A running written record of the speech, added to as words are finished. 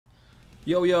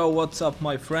Yo, what's up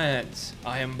my friends?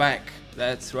 I am back,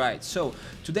 that's right. So,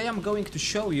 today I'm going to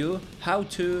show you how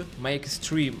to make a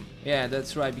stream. Yeah,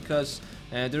 that's right, because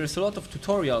there is a lot of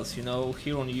tutorials,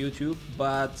 here on YouTube,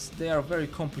 but they are very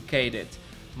complicated.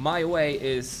 My way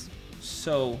is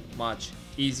so much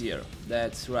easier,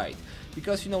 that's right.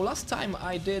 Because, last time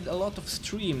I did a lot of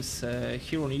streams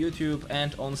here on YouTube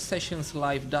and on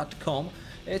sessionslive.com.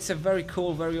 It's a very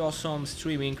cool, very awesome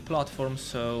streaming platform,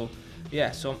 so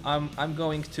yeah, so I'm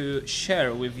going to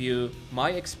share with you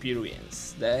my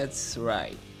experience, that's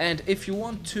right. And if you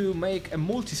want to make a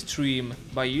multi-stream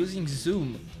by using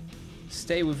Zoom,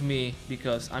 stay with me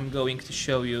because I'm going to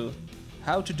show you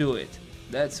how to do it.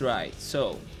 That's right,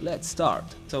 so let's start.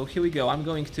 So here we go, I'm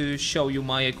going to show you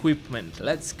my equipment,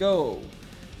 let's go.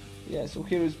 Yeah, so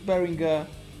here is Behringer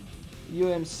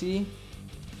UMC,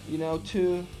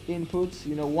 two inputs,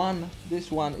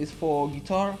 this one is for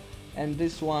guitar and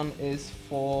this one is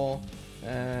for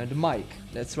the mic.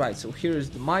 That's right, so here is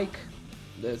the mic,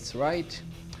 that's right,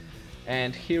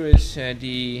 and here is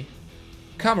the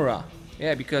camera.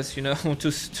 Yeah, because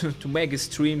to make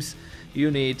streams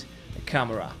you need a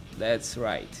camera, that's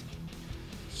right.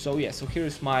 So yeah, so here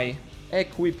is my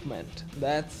equipment,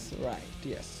 that's right.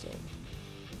 Yes, so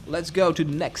let's go to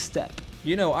the next step.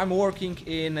 I'm working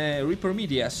in Reaper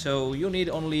Media, so you need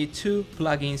only 2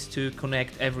 plugins to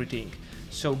connect everything.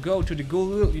 So go to the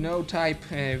Google, type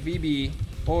VB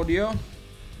Audio,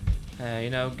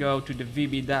 go to the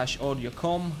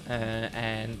vb-audio.com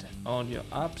and audio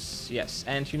apps, yes,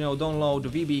 and download the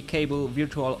VB cable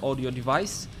virtual audio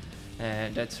device.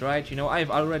 That's right,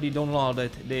 I've already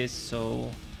downloaded this, so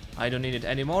I don't need it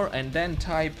anymore. And then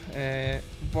type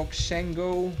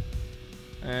Voxengo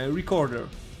recorder.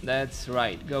 That's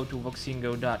right, go to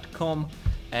voxengo.com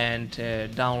and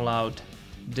download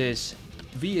this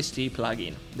VST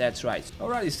plugin. That's right.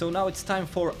 Alrighty, so now it's time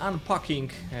for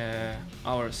unpacking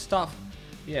our stuff.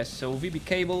 Yes, so VB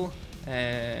cable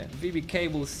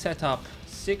setup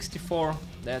 64.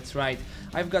 That's right.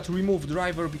 I've got remove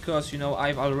driver because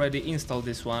I've already installed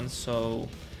this one. So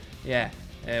yeah,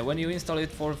 when you install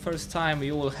it for the first time,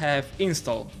 you will have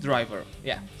install driver.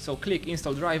 Yeah, so click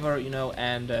install driver,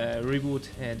 and reboot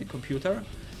the computer.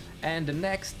 And the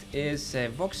next is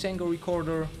Voxengo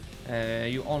recorder.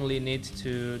 You only need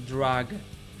to drag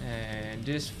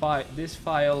this file,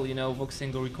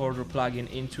 Voxengo recorder plugin,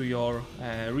 into your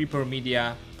Reaper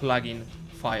Media plugin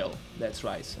file. That's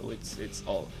right. So it's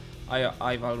all.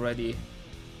 I've already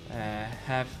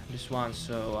have this one,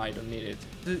 so I don't need it.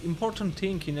 The important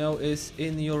thing, is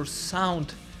in your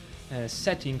sound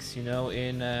settings,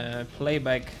 in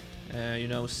playback,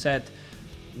 set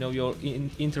your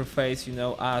interface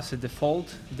as a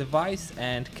default device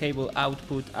and cable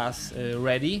output as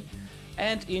ready,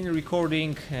 and in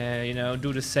recording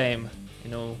do the same,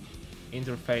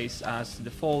 interface as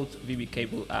default, VB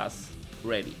cable as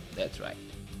ready. That's right.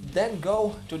 Then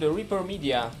go to the Reaper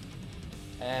Media,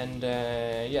 and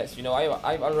yes,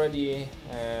 I've already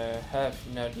have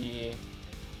the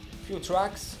few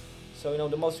tracks. So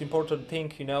the most important thing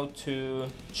to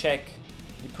check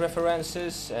the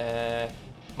preferences.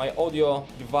 My audio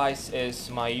device is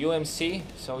my UMC,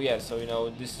 so yeah, so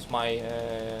this is my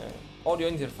audio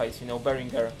interface,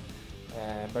 Behringer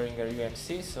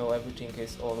UMC, so everything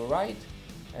is all right.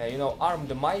 Arm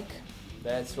the mic,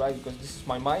 that's right, because this is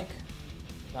my mic.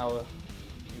 Now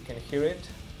you can hear it,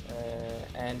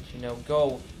 and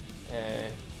go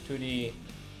to the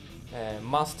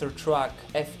master track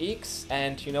FX,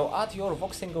 and add your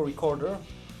Voxengo recorder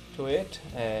to it,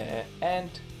 and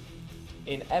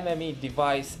in MME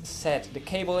device set the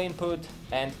cable input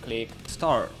and click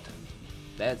start.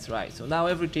 That's right, so now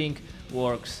everything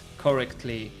works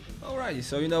correctly. Alright,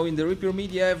 so in the Reaper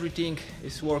Media everything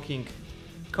is working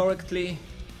correctly,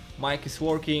 mic is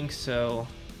working, so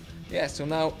yeah, so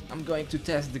now I'm going to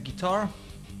test the guitar.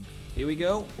 Here we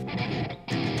go.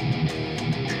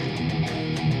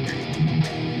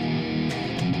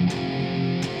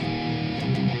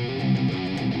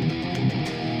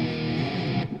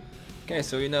 Okay,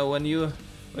 so when you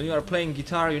are playing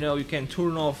guitar, you can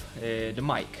turn off the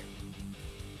mic.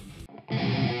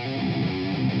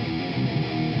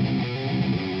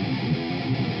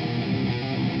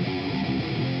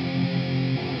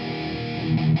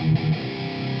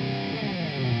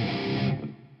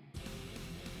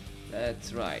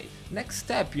 That's right. Next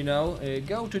step,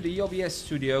 go to the OBS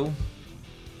studio.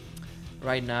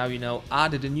 Right now,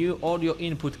 add the new audio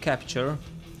input capture.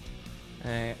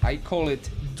 I call it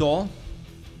DAW.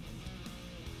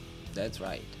 That's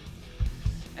right.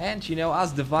 And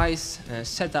as device,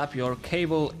 set up your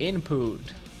cable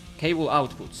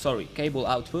output.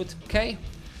 Okay.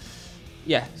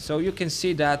 yeah, so you can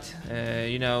see that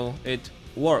you know, it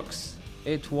works.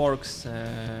 It works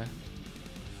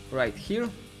right here.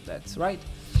 That's right.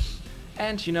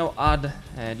 And you know, add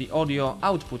the audio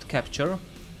output capture.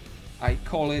 I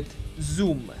call it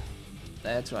Zoom.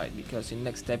 That's right, because in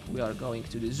next step we are going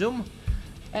to the Zoom.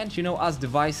 And you know, as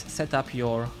device, set up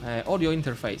your audio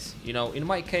interface. You know, in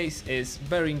my case is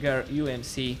Behringer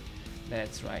UMC.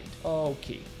 That's right.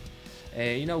 Okay.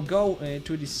 You know, go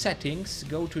to the settings,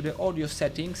 go to the audio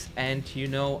settings, and you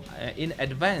know, in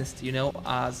advanced, you know,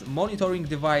 as monitoring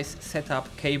device, set up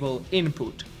cable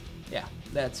input. Yeah,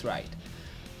 that's right.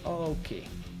 Okay.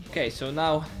 Okay, so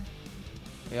now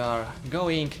we are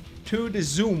going to the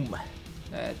Zoom.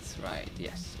 That's right.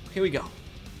 Yes. Here we go.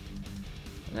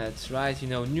 That's right. You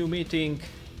know, new meeting,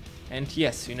 and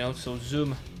yes, you know, so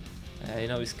Zoom, you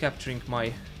know, is capturing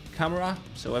my camera,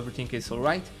 so everything is all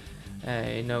right.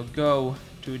 You know, go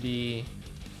to the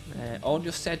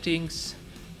audio settings.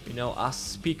 You know, as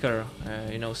speaker,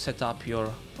 you know, set up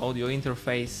your audio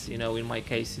interface. You know, in my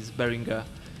case, is Behringer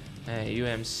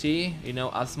UMC. You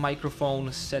know, as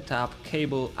microphone, set up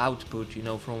cable output. You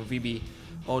know, from VB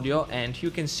Audio, and you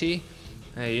can see,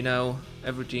 you know,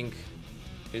 everything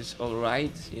is all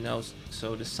right. You know,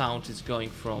 so the sound is going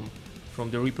from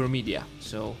the Reaper Media.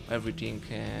 So everything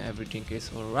is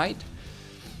all right.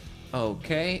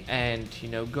 Okay, and you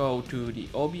know, go to the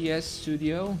OBS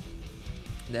studio.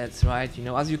 That's right. You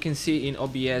know, as you can see in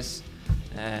OBS,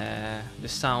 the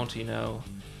sound, you know,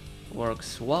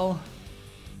 works well,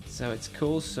 so it's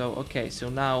cool. So okay, so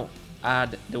now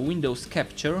add the Windows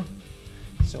capture.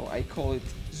 So I call it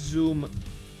Zoom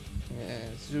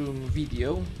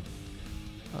video.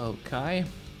 Okay,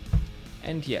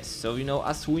 and yes, so you know,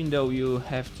 as window you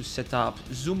have to set up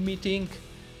Zoom meeting,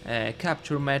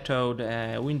 capture method,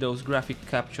 Windows graphic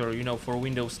capture, you know, for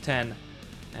Windows 10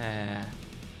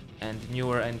 and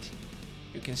newer, and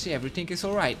you can see everything is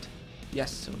alright.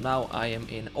 Yes, so now I am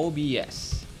in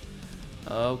OBS.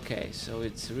 Okay, so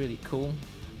it's really cool.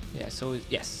 Yeah, so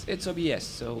yes, it's OBS,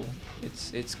 so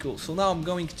it's cool. So now I'm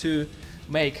going to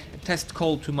make a test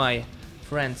call to my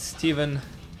friend Steven,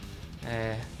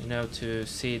 you know, to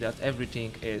see that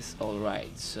everything is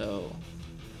alright. So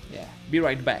yeah, be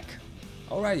right back.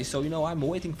 Alrighty, so you know, I'm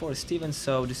waiting for Steven,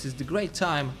 so this is the great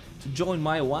time to join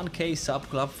my 1K sub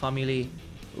club family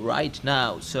right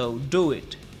now. So do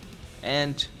it,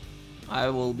 and I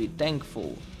will be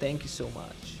thankful. Thank you so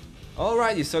much.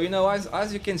 Alrighty, so you know,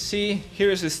 as you can see,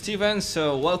 here is Steven.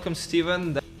 So welcome,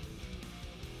 Steven.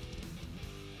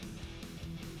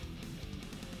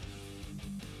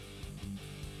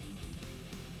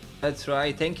 That's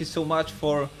right. Thank you so much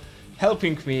for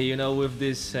helping me, you know, with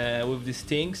this with these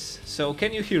things. So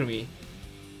can you hear me?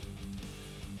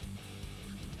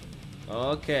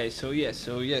 Okay, so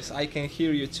yes, I can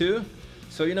hear you too.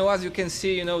 So you know, as you can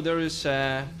see, you know, there is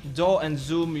DAW and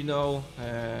Zoom, you know,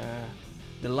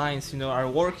 the lines, you know, are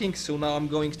working. So now I'm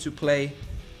going to play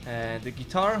the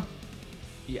guitar.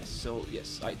 Yes, so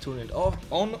yes, I turn it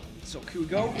on. So here we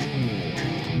go.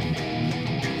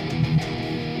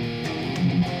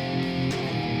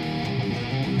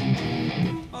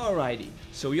 Alrighty,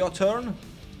 so your turn.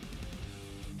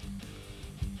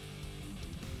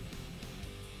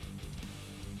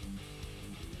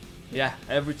 Yeah,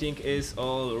 everything is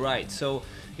all right. So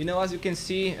you know, as you can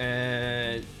see,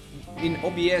 in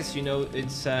OBS, you know,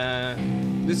 it's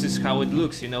this is how it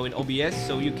looks, you know, in OBS.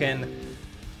 So you can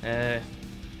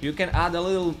add a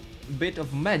little bit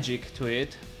of magic to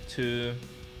it,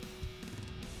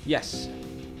 yes.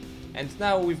 And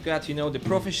now we've got, you know, the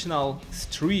professional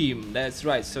stream. That's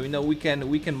right. So you know, we can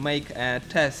make a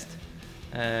test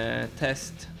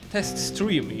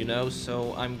stream, you know.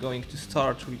 So I'm going to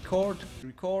start record,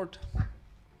 but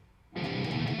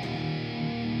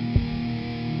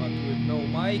with no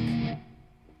mic.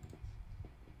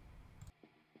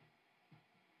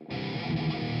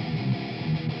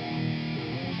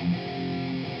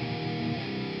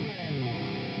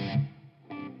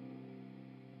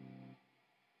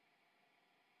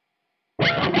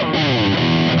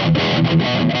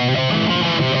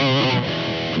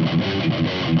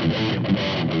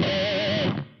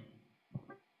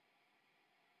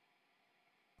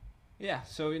 Yeah,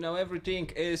 so you know, everything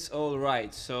is all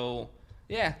right. So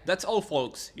yeah, that's all,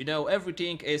 folks. You know,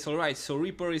 everything is all right. So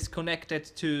Reaper is connected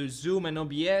to Zoom and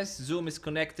OBS. Zoom is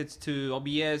connected to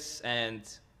OBS, and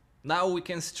now we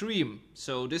can stream.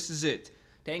 So this is it.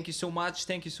 Thank you so much.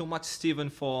 Thank you so much,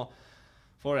 Steven, for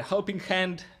a helping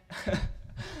hand.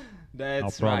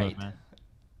 That's no problem, right. Man.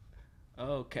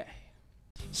 Okay.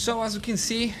 So as you can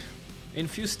see, in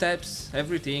few steps,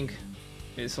 everything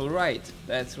It's alright,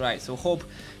 that's right. So hope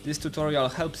this tutorial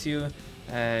helps you,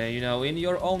 you know, in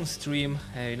your own stream.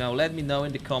 You know, let me know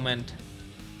in the comment.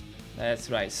 That's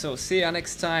right. So see you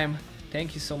next time.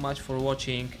 Thank you so much for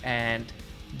watching, and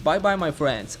bye bye my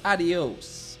friends.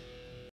 Adios.